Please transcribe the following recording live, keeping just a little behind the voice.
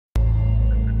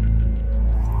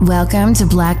Welcome to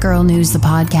Black Girl News, the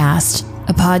podcast,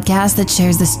 a podcast that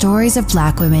shares the stories of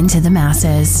Black women to the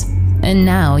masses. And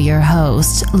now your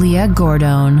host, Leah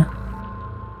Gordon.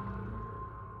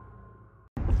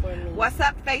 What's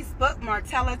up, Facebook?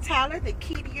 Martella Tyler, the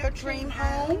key to your dream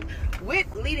home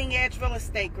with Leading Edge Real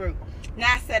Estate Group.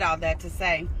 Now, I said all that to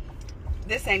say,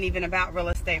 this ain't even about real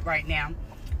estate right now.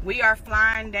 We are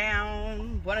flying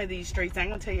down one of these streets. I ain't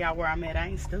gonna tell y'all where I'm at. I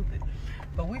ain't stupid.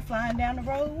 But we flying down the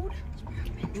road.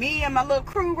 Me and my little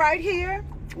crew right here.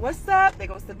 What's up? There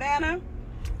goes Savannah.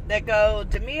 There go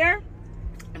Demir.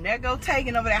 And there go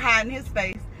Tegan over there hiding his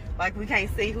face like we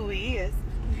can't see who he is.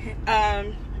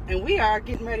 And we are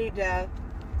getting ready to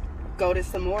go to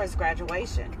Samora's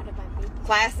graduation.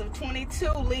 Class of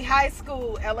 22, Lee High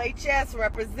School, LHS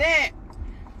represent.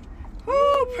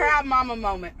 Woo, proud mama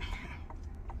moment.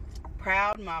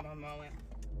 Proud mama moment.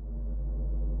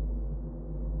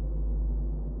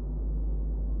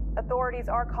 Authorities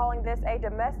are calling this a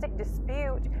domestic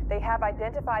dispute. They have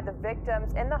identified the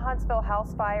victims in the Huntsville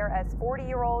house fire as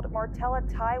 40-year-old Martella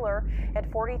Tyler and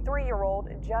 43-year-old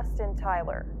Justin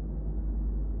Tyler.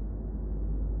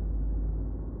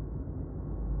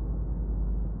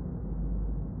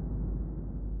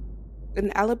 An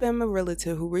Alabama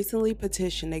realtor who recently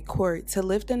petitioned a court to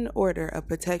lift an order of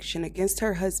protection against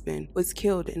her husband was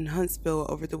killed in Huntsville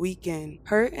over the weekend.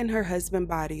 Her and her husband's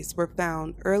bodies were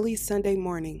found early Sunday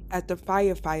morning after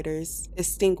firefighters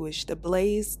extinguished the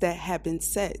blaze that had been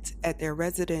set at their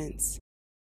residence.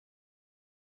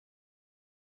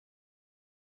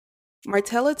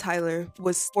 Martella Tyler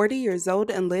was 40 years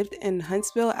old and lived in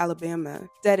Huntsville, Alabama.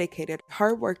 Dedicated,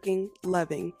 hardworking,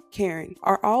 loving, caring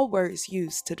are all words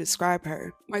used to describe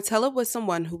her. Martella was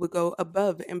someone who would go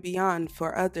above and beyond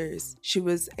for others. She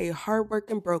was a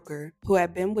hardworking broker who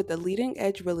had been with the Leading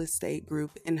Edge Real Estate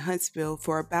Group in Huntsville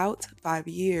for about 5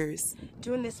 years.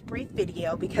 Doing this brief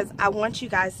video because I want you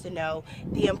guys to know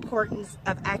the importance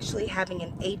of actually having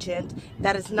an agent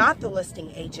that is not the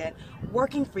listing agent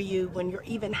working for you when you're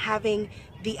even having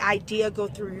the idea go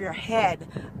through your head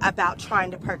about trying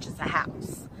to purchase a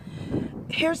house.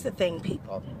 Here's the thing,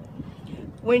 people.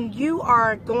 When you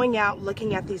are going out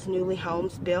looking at these newly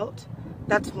homes built,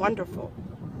 that's wonderful.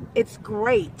 It's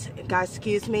great. Guys,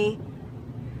 excuse me.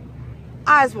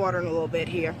 Eyes watering a little bit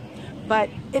here. But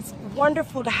it's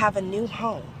wonderful to have a new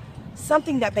home.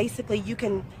 Something that basically you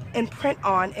can imprint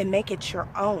on and make it your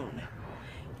own.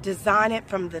 Design it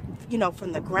from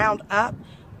the ground up.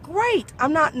 Great,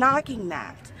 I'm not knocking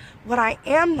that. What I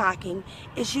am knocking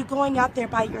is you going out there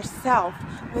by yourself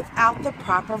without the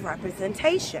proper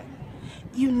representation.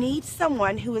 You need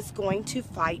someone who is going to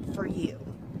fight for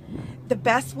you. The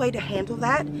best way to handle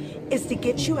that is to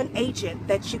get you an agent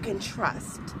that you can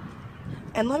trust.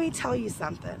 And let me tell you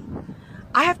something.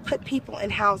 I have put people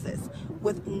in houses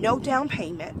with no down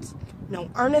payment, no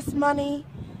earnest money.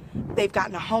 They've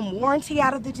gotten a home warranty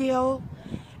out of the deal.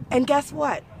 And guess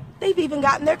what? They've even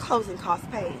gotten their closing costs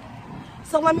paid.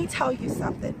 So let me tell you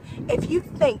something. If you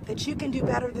think that you can do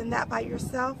better than that by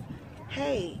yourself,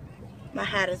 hey, my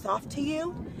hat is off to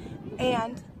you,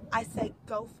 and I say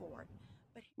go for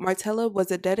it. Martella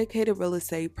was a dedicated real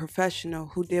estate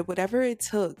professional who did whatever it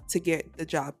took to get the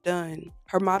job done.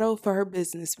 Her motto for her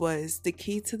business was, "The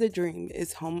key to the dream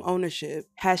is home ownership.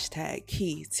 #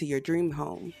 key to your dream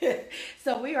home."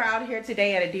 So we are out here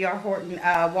today at a D.R. Horton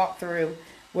walkthrough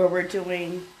where we're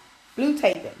doing blue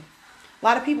taping. A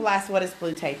lot of people ask, what is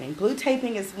blue taping? Blue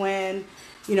taping is when,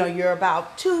 you're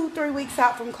about 2-3 weeks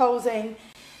out from closing.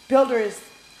 Builder is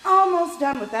almost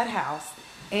done with that house.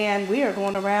 And we are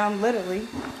going around literally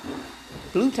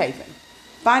blue taping,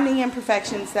 finding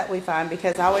imperfections that we find,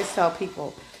 because I always tell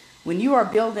people, when you are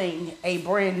building a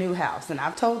brand new house, and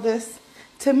I've told this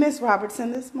to Miss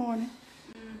Robertson this morning,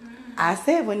 I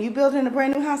said, when you build in a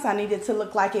brand new house, I need it to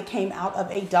look like it came out of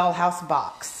a dollhouse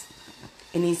box.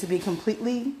 It needs to be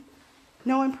completely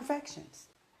no imperfections.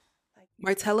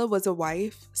 Martella was a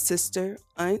wife, sister,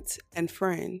 aunt, and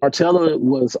friend. Martella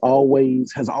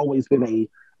has always been a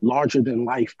larger than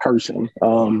life person.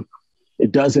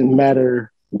 It doesn't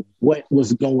matter what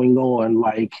was going on,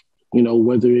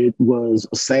 whether it was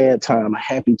a sad time, a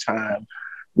happy time,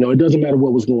 it doesn't matter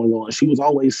what was going on. She was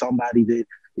always somebody that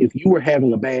if you were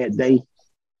having a bad day,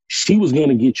 she was going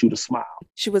to get you to smile.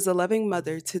 She was a loving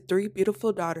mother to 3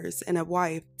 beautiful daughters and a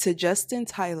wife to Justin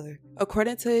Tyler.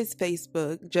 According to his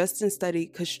Facebook, Justin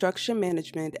studied construction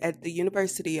management at the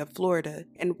University of Florida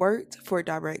and worked for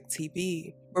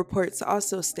DirecTV. Reports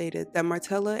also stated that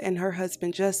Martella and her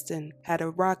husband Justin had a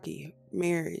rocky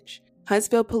marriage.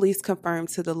 Huntsville police confirmed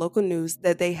to the local news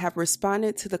that they have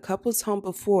responded to the couple's home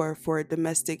before for a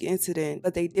domestic incident,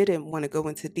 but they didn't want to go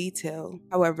into detail.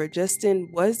 However, Justin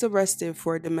was arrested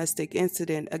for a domestic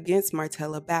incident against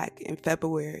Martella back in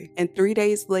February, and 3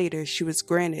 days later, she was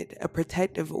granted a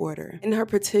protective order. In her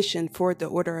petition for the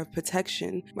order of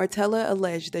protection, Martella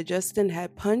alleged that Justin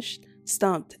had punched,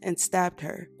 stumped, and stabbed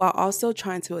her, while also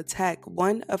trying to attack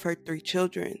one of her 3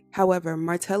 children. However,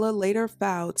 Martella later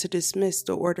filed to dismiss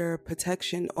the order of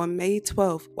protection on May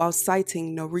 12th while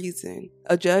citing no reason.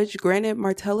 A judge granted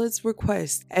Martella's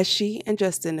request as she and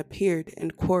Justin appeared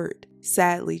in court.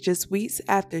 Sadly, just weeks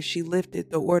after she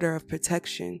lifted the order of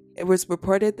protection, it was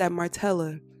reported that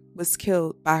Martella was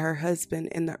killed by her husband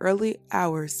in the early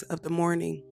hours of the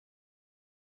morning.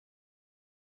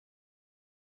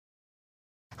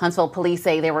 Huntsville police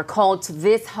say they were called to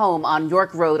this home on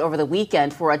York Road over the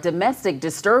weekend for a domestic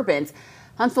disturbance.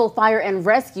 Huntsville Fire and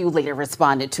Rescue later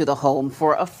responded to the home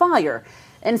for a fire.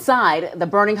 Inside the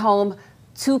burning home,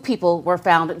 2 people were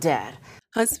found dead.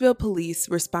 Huntsville police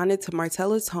responded to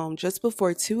Martella's home just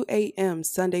before 2 a.m.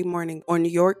 Sunday morning on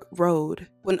York Road.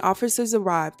 When officers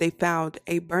arrived, they found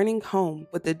a burning home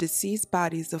with the deceased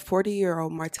bodies of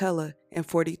 40-year-old Martella and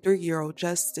 43-year-old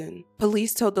Justin.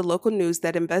 Police told the local news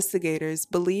that investigators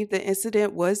believe the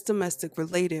incident was domestic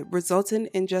related, resulting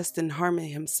in Justin harming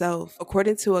himself.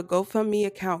 According to a GoFundMe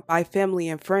account by family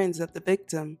and friends of the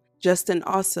victim, Justin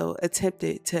also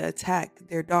attempted to attack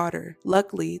their daughter.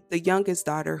 Luckily, the youngest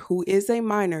daughter, who is a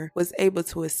minor, was able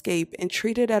to escape and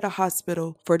treated at a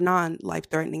hospital for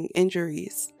non-life-threatening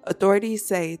injuries. Authorities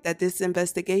say that this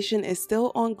investigation is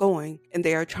still ongoing and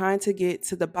they are trying to get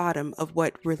to the bottom of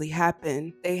what really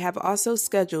happened. They have also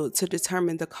scheduled to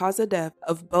determine the cause of death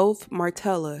of both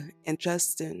Martella and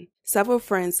Justin. Several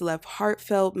friends left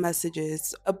heartfelt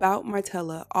messages about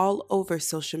Martella all over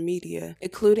social media,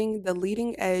 including the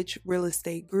Leading Edge Real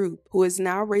Estate Group, who is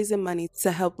now raising money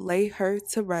to help lay her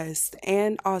to rest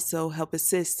and also help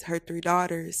assist her 3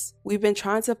 daughters. We've been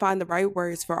trying to find the right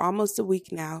words for almost a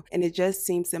week now, and it just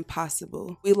seems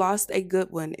impossible. We lost a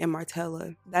good one in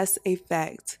Martella. That's a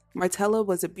fact. Martella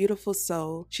was a beautiful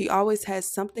soul. She always had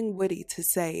something witty to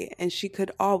say, and she could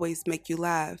always make you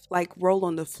laugh, like roll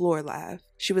on the floor laugh.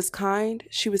 She was kind,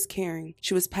 she was caring,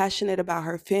 she was passionate about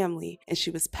her family, and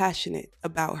she was passionate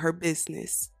about her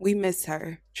business. We miss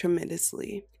her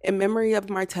tremendously. In memory of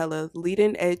Martella,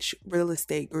 Leading Edge Real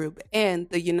Estate Group and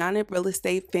the United Real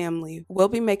Estate family will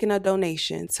be making a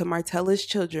donation to Martella's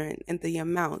children in the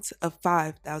amount of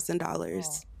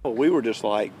 $5,000. Well, we were just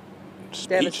like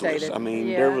speechless. Devastated. I mean,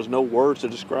 there was no words to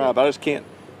describe. I just can't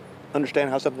understand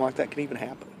how something like that can even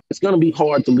happen. It's going to be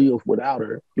hard to live without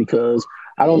her because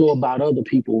I don't know about other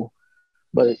people,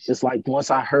 but it's like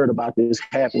once I heard about this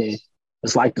happening,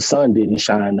 it's like the sun didn't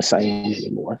shine the same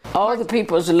anymore. All the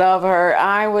peoples love her.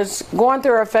 I was going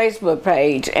through her Facebook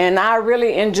page, and I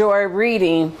really enjoy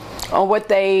reading on what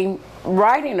they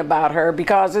writing about her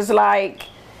because it's like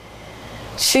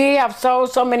she have sold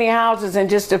so many houses in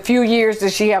just a few years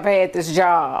that she have had this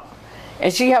job.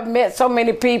 And she have met so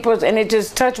many people, and it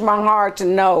just touched my heart to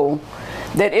know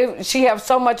that she have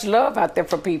so much love out there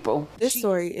for people. This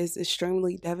story is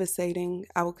extremely devastating.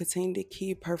 I will continue to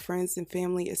keep her friends and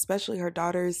family, especially her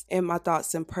daughters, in my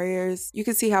thoughts and prayers. You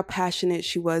can see how passionate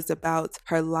she was about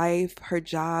her life, her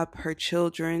job, her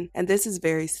children, and this is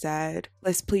very sad.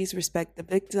 Let's please respect the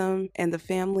victim and the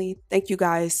family. Thank you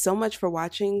guys so much for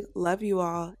watching. Love you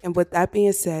all. And with that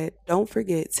being said, don't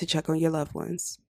forget to check on your loved ones.